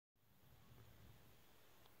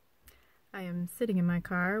I am sitting in my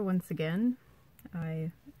car once again.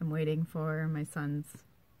 I am waiting for my son's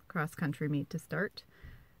cross-country meet to start.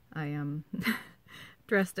 I am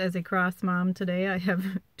dressed as a cross mom today. I have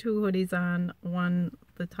two hoodies on.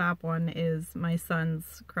 The top one is my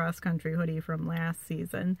son's cross-country hoodie from last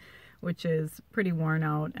season, which is pretty worn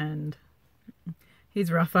out, and he's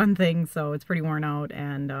rough on things, so it's pretty worn out,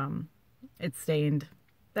 and it's stained.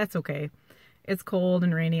 That's okay. It's cold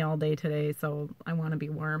and rainy all day today, so I want to be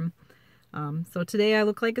warm. So today I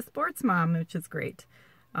look like a sports mom, which is great.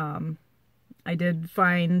 I did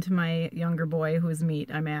find my younger boy whose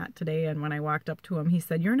meet I'm at today, and when I walked up to him, he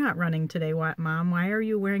said, "You're not running today, what, Mom? Why are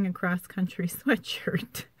you wearing a cross-country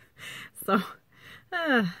sweatshirt?" So,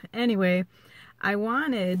 anyway, I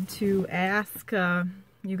wanted to ask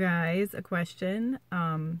you guys a question.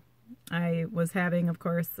 I was having, of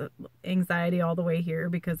course, anxiety all the way here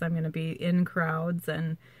because I'm going to be in crowds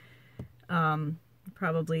and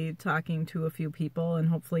probably talking to a few people and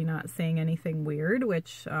hopefully not saying anything weird,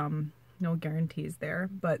 which no guarantees there.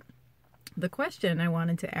 But the question I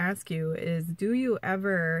wanted to ask you is, do you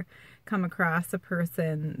ever come across a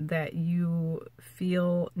person that you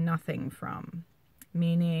feel nothing from?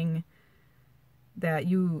 Meaning that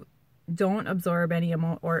you don't absorb any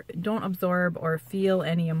or feel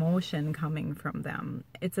any emotion coming from them.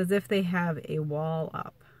 It's as if they have a wall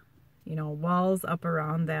up, walls up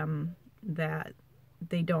around them that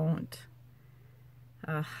they don't,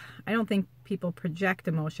 I don't think people project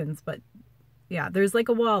emotions, but yeah, there's like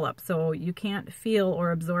a wall up, so you can't feel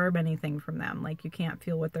or absorb anything from them. Like, you can't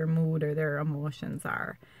feel what their mood or their emotions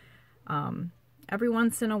are. Every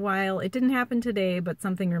once in a while, it didn't happen today, but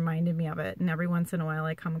something reminded me of it, and every once in a while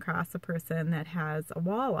I come across a person that has a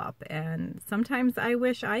wall up, and sometimes I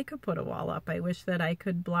wish I could put a wall up. I wish that I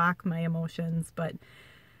could block my emotions, but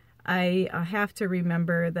I have to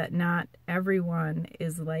remember that not everyone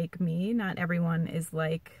is like me. Not everyone is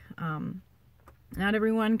like, not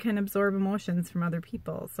everyone can absorb emotions from other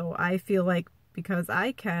people. So I feel like because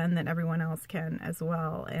I can, that everyone else can as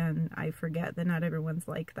well. And I forget that not everyone's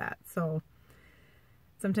like that. So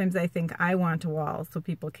sometimes I think I want a wall so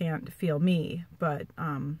people can't feel me, but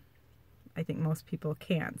I think most people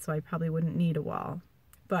can't. So I probably wouldn't need a wall.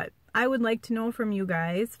 But I would like to know from you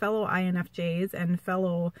guys, fellow INFJs and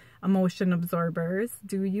fellow emotion absorbers,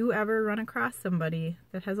 do you ever run across somebody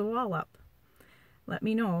that has a wall up? Let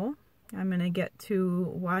me know. I'm going to get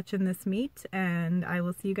to watching this meet, and I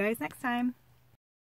will see you guys next time.